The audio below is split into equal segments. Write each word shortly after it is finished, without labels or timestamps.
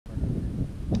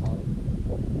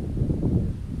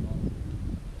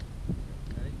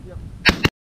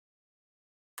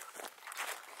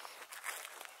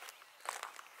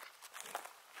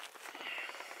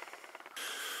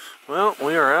Well,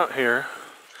 we are out here.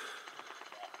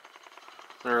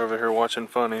 They're over here watching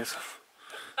funnies.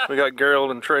 We got Gerald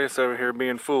and Trace over here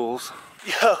being fools.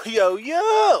 Yo, yo,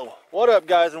 yo! What up,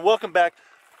 guys, and welcome back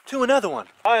to another one.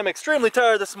 I am extremely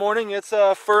tired this morning. It's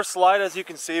first light, as you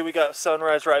can see. We got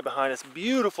sunrise right behind us.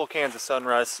 Beautiful Kansas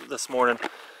sunrise this morning.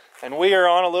 And we are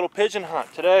on a little pigeon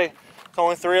hunt today. It's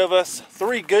only three of us,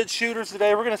 three good shooters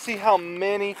today. We're gonna see how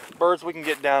many birds we can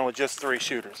get down with just three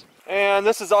shooters. And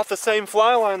this is off the same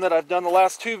fly line that I've done the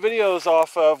last two videos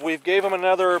off of. We've gave them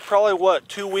another probably, what,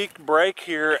 2-week break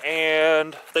here,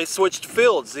 and they switched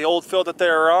fields. The old field that they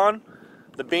were on,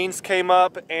 the beans came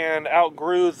up and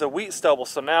outgrew the wheat stubble.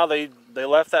 So now they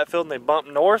left that field and they bumped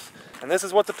north. And this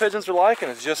is what the pigeons are like,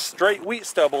 and it's just straight wheat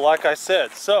stubble like I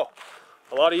said. So,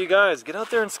 a lot of you guys, get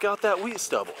out there and scout that wheat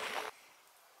stubble.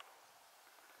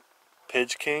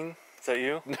 Pidge King? Is that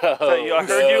you? No. Is that you? I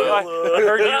heard you. I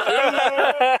heard you.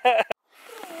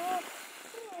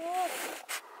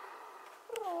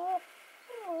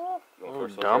 Oh,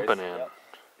 dumping in. Yep.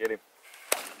 Get him.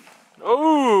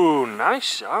 Oh, nice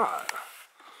shot.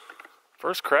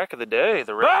 First crack of the day.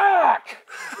 The rack.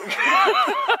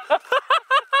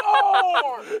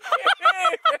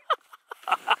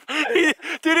 Dude,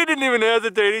 he didn't even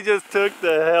hesitate. He just took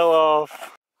the hell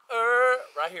off.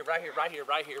 Right here, right here, right here,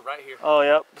 right here, right here. Oh,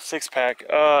 yep, 6-pack.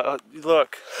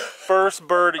 Look, first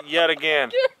bird yet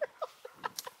again.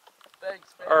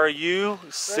 Thanks, man. Are you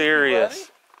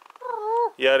serious?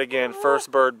 Yet again,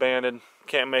 first bird banded.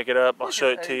 Can't make it up. I'll show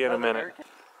it to you in a minute.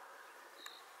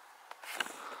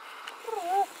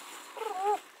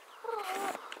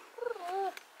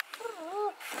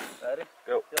 Ready?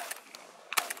 Go. Yep.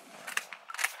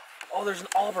 Oh, there's an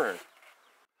auburn.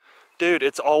 Dude,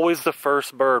 it's always the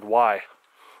first bird. Why?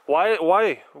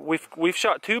 Why? We've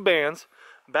shot two bands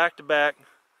back to back.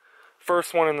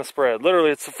 First one in the spread.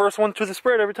 Literally, it's the first one to the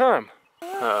spread every time.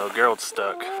 Uh-oh, Gerald's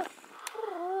stuck.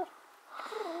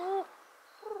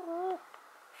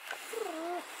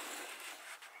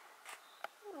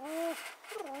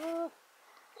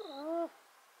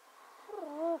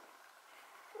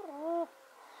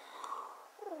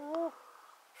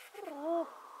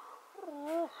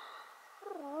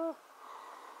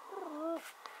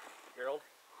 Gerald?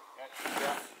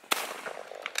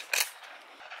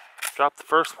 Dropped the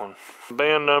first one.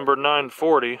 Band number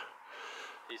 940. He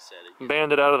said it.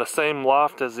 Banded out of the same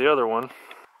loft as the other one.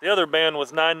 The other band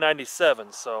was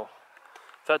 997, so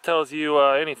if that tells you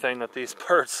anything, that these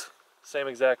birds, same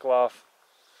exact loft,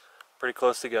 pretty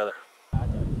close together.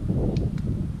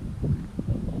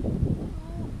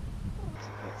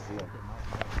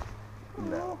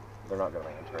 No, they're not going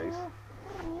to trace.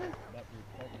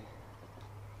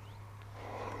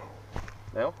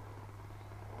 No?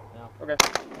 No. Okay.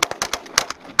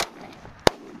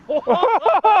 Oh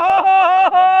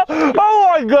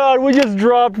my god, we just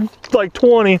dropped like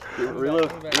 20.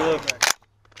 Reload.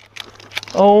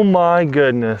 Oh my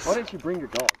goodness. Why didn't you bring your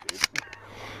dog, dude?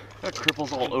 That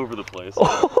cripple's all over the place.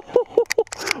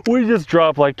 We just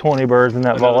dropped like 20 birds in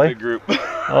that volley. Big group.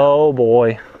 Oh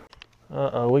boy.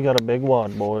 Uh-oh, we got a big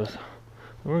wad, boys.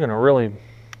 We're gonna really...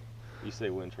 You say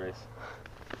win, Trace.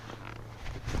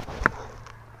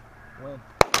 Win.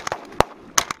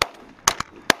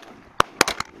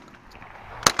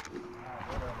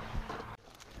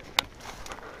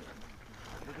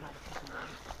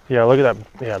 Yeah, look at that.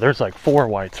 Yeah, there's like 4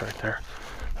 whites right there.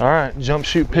 All right, jump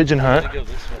shoot pigeon hunt. Go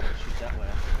this way and shoot that way.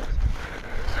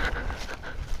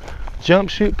 Jump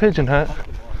shoot pigeon hunt.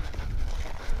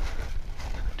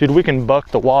 Dude, we can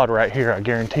buck the wad right here, I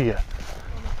guarantee you.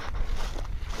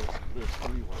 There's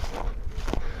 3 ones.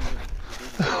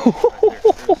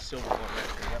 There's a silver one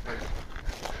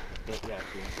right there.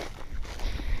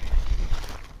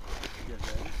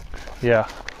 Yeah.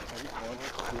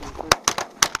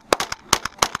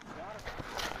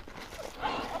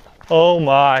 Oh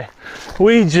my,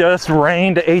 we just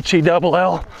rained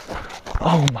HELL.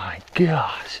 Oh my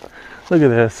gosh, look at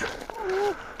this.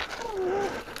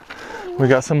 We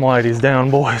got some whiteys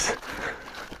down, boys.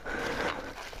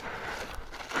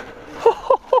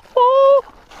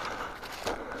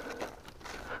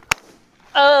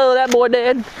 Oh, that boy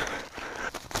dead.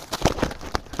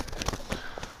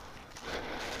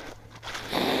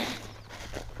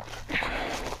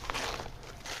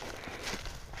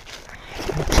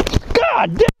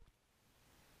 God damn.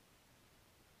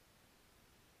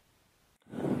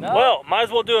 No. Well, might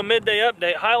as well do a midday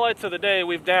update. Highlights of the day: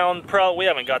 we've downed we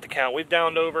haven't got the count. We've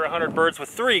downed over 100 birds with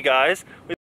 3 guys.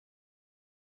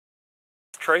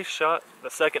 Trace shot the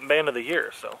second band of the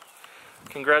year, so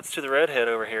congrats to the redhead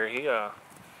over here.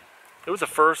 It was the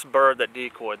first bird that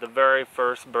decoyed. The very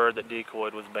first bird that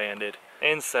decoyed was banded.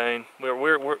 Insane.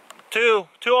 We're two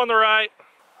on the right.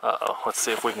 Uh-oh, let's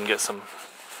see if we can get some.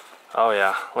 Oh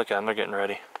yeah, look at them, they're getting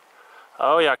ready.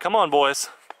 Oh yeah, come on boys.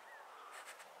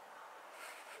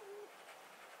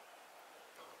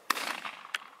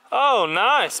 Oh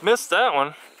nice, missed that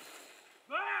one.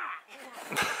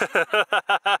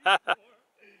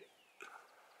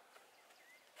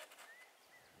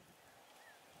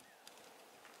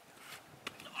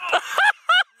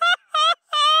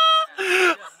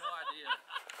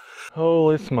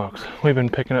 Holy smokes, we've been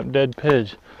picking up dead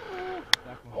pigeons.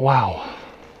 Wow.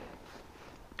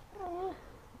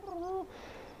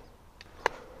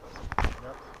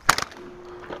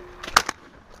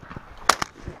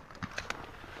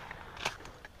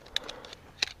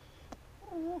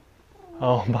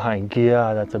 Oh my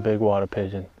god, that's a big water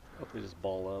pigeon. Hope they just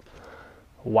ball up.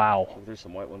 Wow. Oh, there's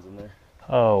some white ones in there.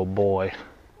 Oh boy.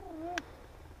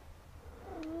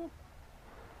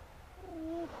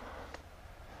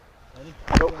 Ready?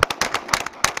 Go.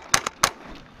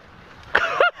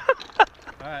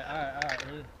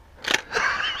 Alright.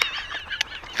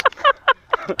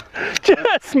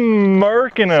 Just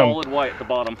murking him. Solid white at the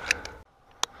bottom.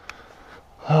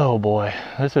 Oh boy,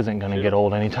 this isn't gonna get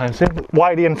old anytime soon.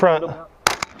 Whitey in front.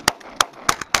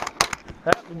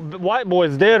 That white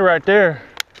boy's dead right there.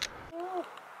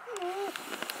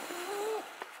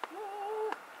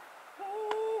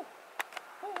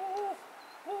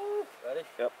 Ready?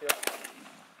 Yep.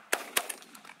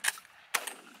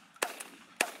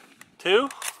 Two?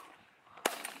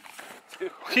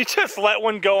 You just let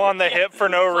one go on the hip for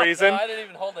no reason. I didn't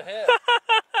even hold the hip.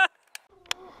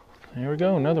 Here we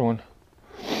go, another one.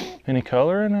 Any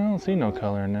color in there? I don't see no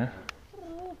color in there.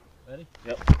 Ready?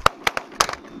 Yep.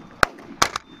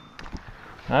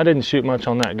 I didn't shoot much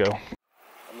on that go.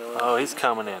 Oh, he's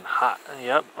coming in hot.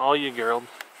 Yep, all you girl.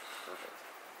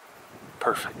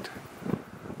 Perfect.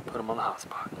 Put him on the hot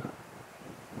spot.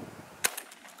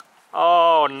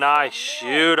 Oh, nice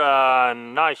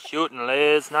shooting. Nice shooting,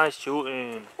 Liz. Nice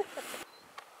shooting.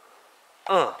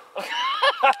 Ready?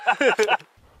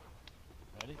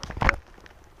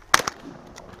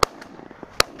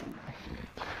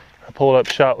 I pulled up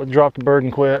shot, dropped the bird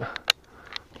and quit.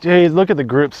 Jeez, look at the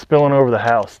group spilling over the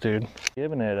house, dude.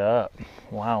 Giving it up.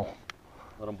 Wow.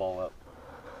 Let them ball up.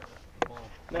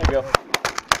 There you go.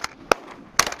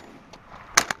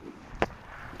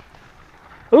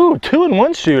 Ooh,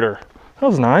 2-in-1 shooter. That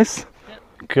was nice.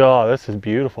 God, this is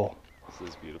beautiful. This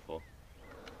is beautiful.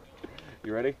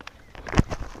 You ready?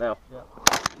 Now. Yeah.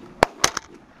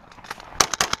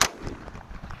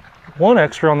 One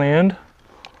extra on the end.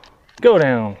 Go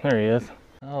down. There he is.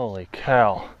 Holy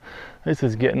cow. This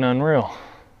is getting unreal.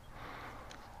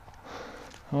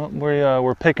 Well,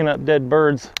 we're picking up dead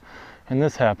birds, and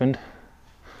this happened.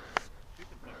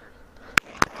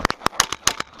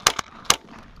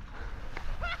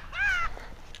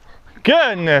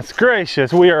 Goodness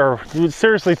gracious, we are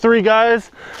seriously 3 guys.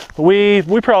 We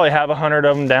probably have 100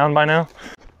 of them down by now.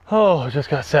 Oh, just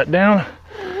got set down.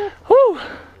 Whew.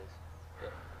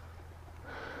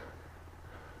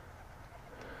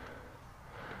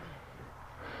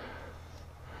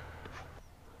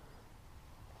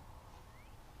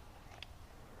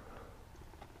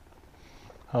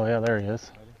 Oh yeah, there he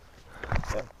is.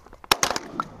 Yeah.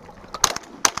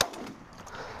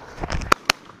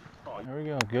 There we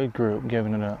go, good group,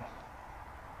 giving it up.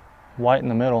 White in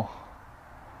the middle.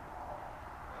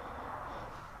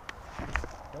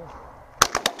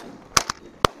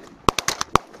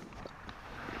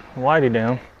 Whitey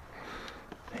down.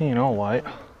 He ain't all white.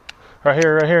 Right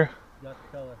here, right here. Got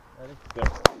the color. Ready? Go.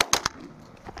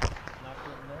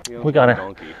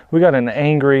 We got an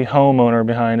angry homeowner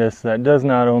behind us that does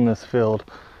not own this field.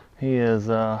 He is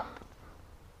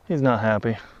he's not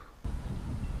happy.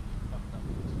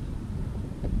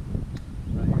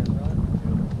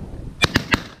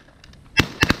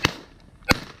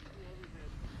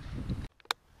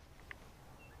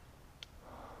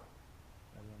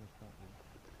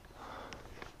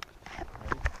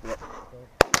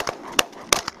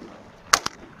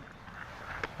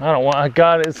 I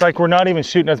got it. It's like we're not even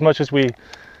shooting as much as we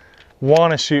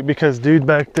want to shoot because dude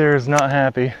back there is not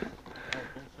happy.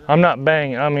 I'm not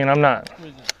banging. I mean, I'm not.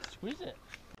 Squeeze it.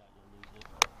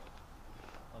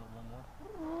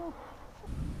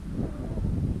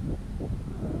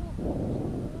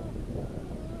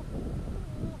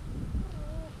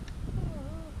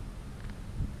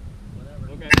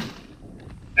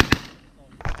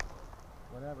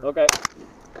 Okay.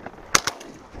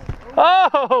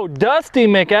 Oh, Dusty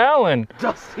McAllen.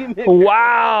 Dusty McAllen.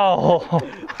 Wow.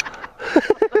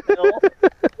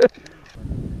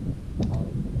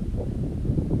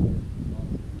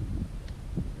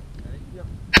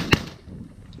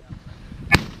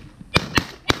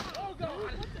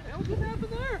 What just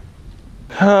happened there?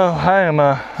 Oh, I am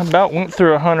about went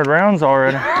through 100 rounds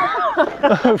already.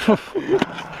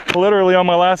 Literally on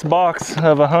my last box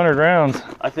of 100 rounds.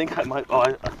 I think I might. Oh,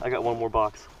 I got one more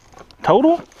box.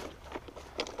 Total?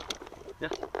 Yeah.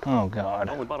 Oh God.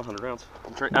 I only bought 100 rounds.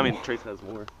 Trace has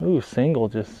more. Ooh, single,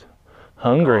 just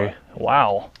hungry.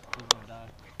 Wow.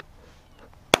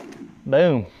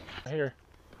 Boom. Here.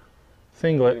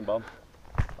 Singlet. Bob.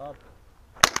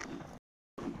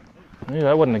 Ooh,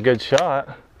 that wasn't a good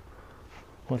shot.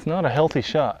 Was not a healthy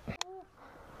shot.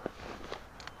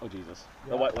 Oh Jesus.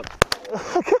 The white one.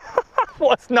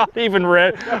 Was not even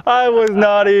red. I was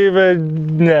not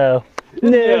even. No.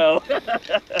 No.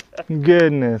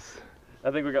 Goodness.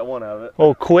 I think we got one out of it.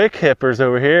 Oh, quick hippers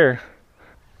over here.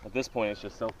 At this point, it's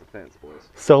just self-defense, boys.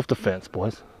 Self-defense,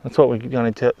 boys. That's what we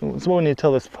gotta tell. That's what we need to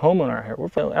tell this homeowner here. We're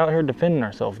out here defending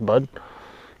ourselves, bud.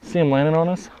 See him landing on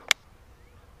us?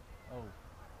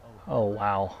 Oh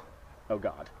wow. Oh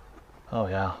God. Oh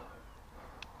yeah.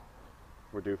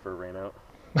 We're due for a rain out.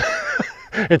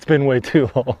 It's been way too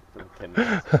long. It's been 10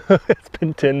 minutes. It's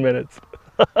been 10 minutes.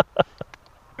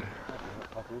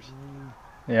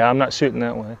 Yeah, I'm not shooting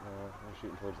that way. I'm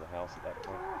shooting towards the house at that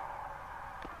point.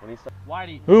 When he starts...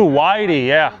 Whitey. Ooh, whitey,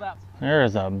 yeah. There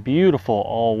is a beautiful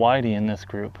all whitey in this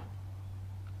group.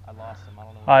 I lost him. I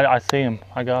don't know. I see him.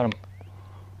 I got him.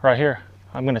 Right here.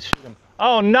 I'm gonna shoot him.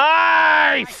 Oh,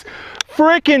 nice!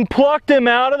 Freaking plucked him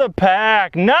out of the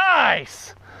pack.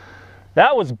 Nice!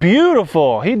 That was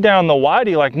beautiful. He downed the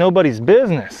whitey like nobody's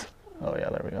business. Oh yeah,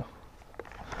 there we go.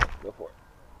 Go for it.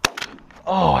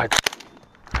 Oh,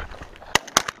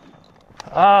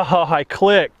 I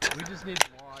clicked. We just need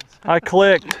wads. I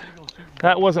clicked.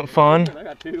 That wasn't fun. I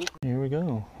got two. Here we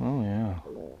go. Oh yeah.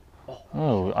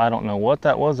 Oh, I don't know what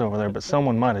that was over there, but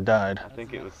someone might have died. I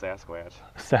think it was Sasquatch.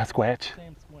 Sasquatch.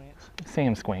 Sam Squanch.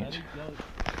 Sam Squanch.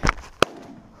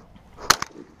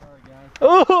 Sorry, guys.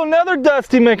 Oh, another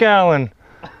Dusty McAllen.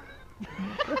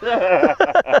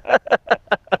 I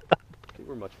think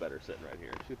we're much better sitting right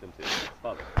here. Shoot them two.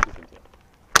 Bob, shoot them two.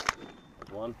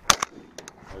 There's one.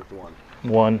 There's one.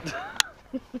 One.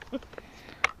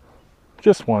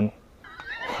 Just one.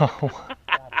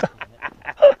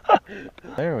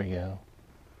 There we go.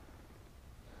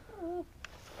 You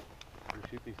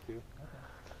shoot these two.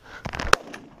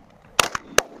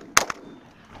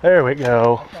 There we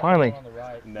go. Finally.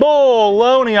 No.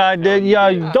 Baloney, I did.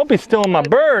 Yeah, don't be stealing my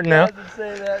bird now.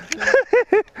 Yeah,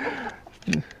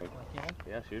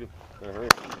 shoot him. Better hurry.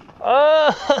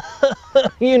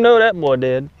 You know that boy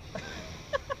did.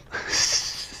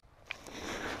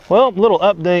 Well, little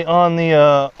update on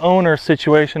the owner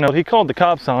situation. He called the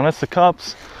cops on us. The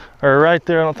cops are right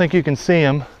there. I don't think you can see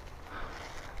them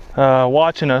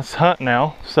watching us hunt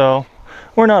now. So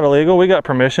we're not illegal. We got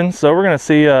permission. So we're going to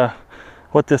see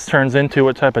what this turns into,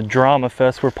 what type of drama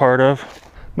fest we're part of.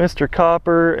 Mr.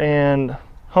 Copper and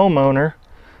homeowner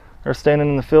are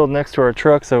standing in the field next to our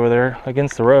trucks over there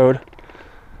against the road.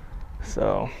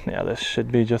 So yeah, this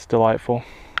should be just delightful.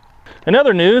 In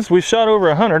other news, we've shot over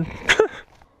 100.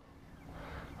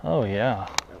 Oh yeah.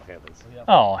 Oh heavens.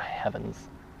 Oh heavens.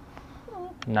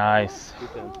 Nice.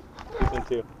 Shoot them. Shoot them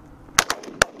too.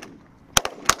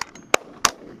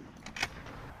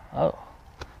 Oh,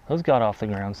 those got off the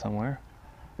ground somewhere.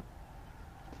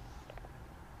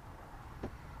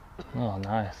 Oh,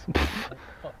 nice.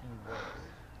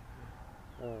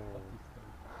 You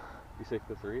say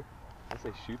the three? I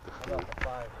say shoot the three.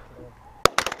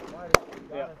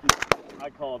 Yeah, I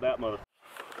called that mother.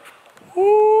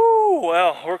 Woo!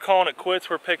 Well, we're calling it quits.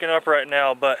 We're picking up right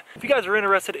now, but if you guys are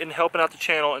interested in helping out the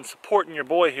channel and supporting your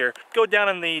boy here, go down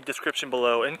in the description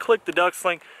below and click the DUX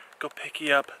link. Go pick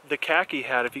you up the khaki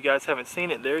hat. If you guys haven't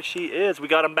seen it, there she is. We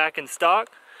got them back in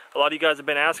stock. A lot of you guys have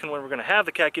been asking when we're going to have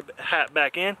the khaki hat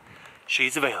back in.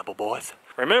 She's available, boys.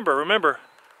 Remember,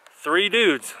 3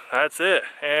 dudes. That's it.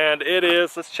 And it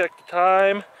is, let's check the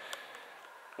time.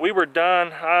 We were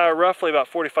done roughly about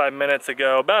 45 minutes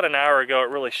ago. About an hour ago, it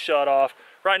really shut off.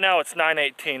 Right now, it's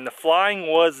 9:18. The flying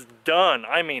was done.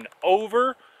 I mean,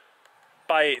 over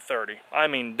by 8:30. I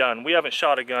mean, done. We haven't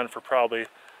shot a gun for probably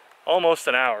almost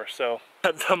an hour. So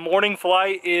the morning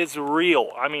flight is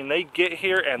real. I mean, they get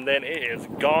here and then it is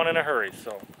gone in a hurry.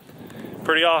 So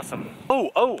pretty awesome.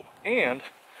 Oh, and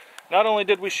not only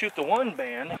did we shoot the one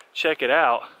band, check it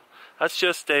out. That's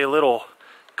just a little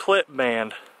clip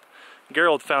band.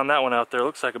 Gerald found that one out there.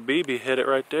 Looks like a BB hit it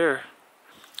right there.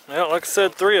 Well, like I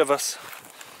said, 3 of us.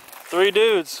 3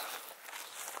 dudes.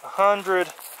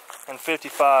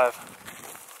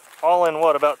 155. All in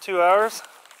what, about 2 hours?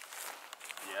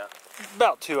 Yeah.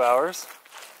 About 2 hours.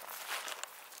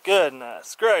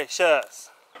 Goodness gracious.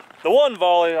 The one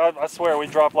volley, I swear we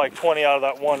dropped like 20 out of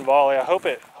that one volley. I hope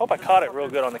I caught it real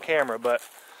good on the camera, but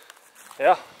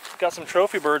yeah, got some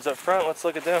trophy birds up front. Let's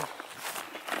look at them.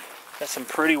 Got some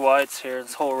pretty whites here,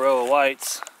 this whole row of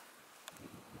whites.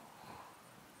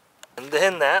 And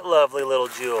then that lovely little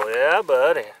jewel, yeah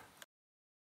buddy.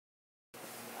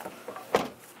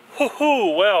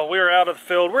 Woohoo, well, we're out of the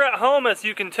field. We're at home, as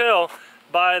you can tell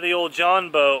by the old John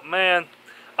boat. Man,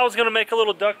 I was gonna make a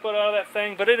little duck boat out of that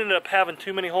thing, but it ended up having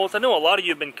too many holes. I know a lot of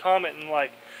you have been commenting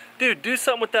like, dude, do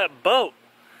something with that boat.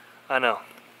 I know.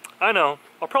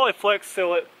 I'll probably flex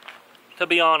seal it, to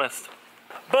be honest.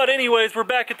 But anyways, we're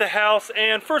back at the house,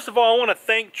 and first of all, I want to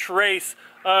thank Trace.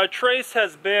 Trace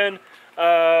has been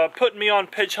putting me on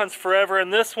pitch hunts forever,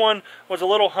 and this one was a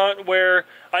little hunt where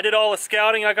I did all the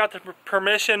scouting. I got the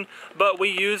permission, but we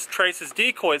used Trace's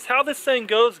decoys. How this thing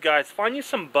goes, guys, find you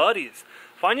some buddies.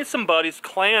 Find you some buddies,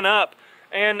 clan up,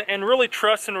 and really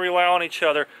trust and rely on each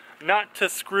other, not to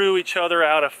screw each other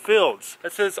out of fields.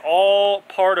 This is all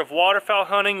part of waterfowl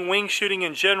hunting. Wing shooting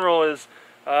in general is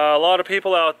a lot of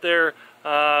people out there,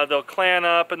 they'll clan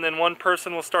up, and then one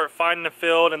person will start finding a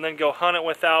field and then go hunt it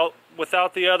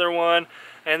without the other one,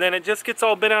 and then it just gets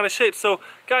all bent out of shape. So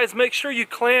guys, make sure you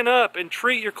clan up and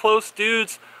treat your close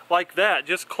dudes like that.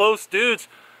 Just close dudes.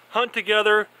 Hunt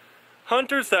together.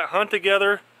 Hunters that hunt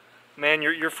together, man,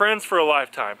 you're friends for a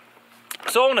lifetime.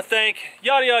 So I want to thank,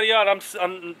 yada yada yada,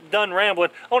 I'm done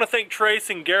rambling. I want to thank Trace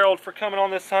and Gerald for coming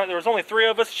on this hunt. There was only 3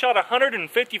 of us, shot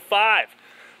 155.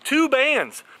 2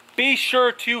 bands. Be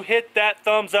sure to hit that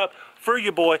thumbs up for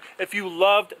you boy if you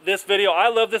loved this video. I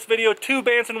love this video. 2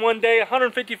 bands in one day,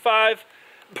 155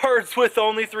 birds with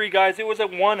only 3 guys. It was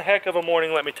one heck of a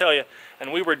morning, let me tell you.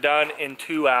 And we were done in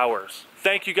 2 hours.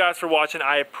 Thank you guys for watching.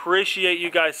 I appreciate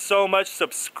you guys so much.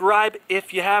 Subscribe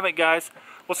if you haven't, guys.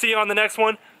 We'll see you on the next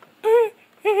one.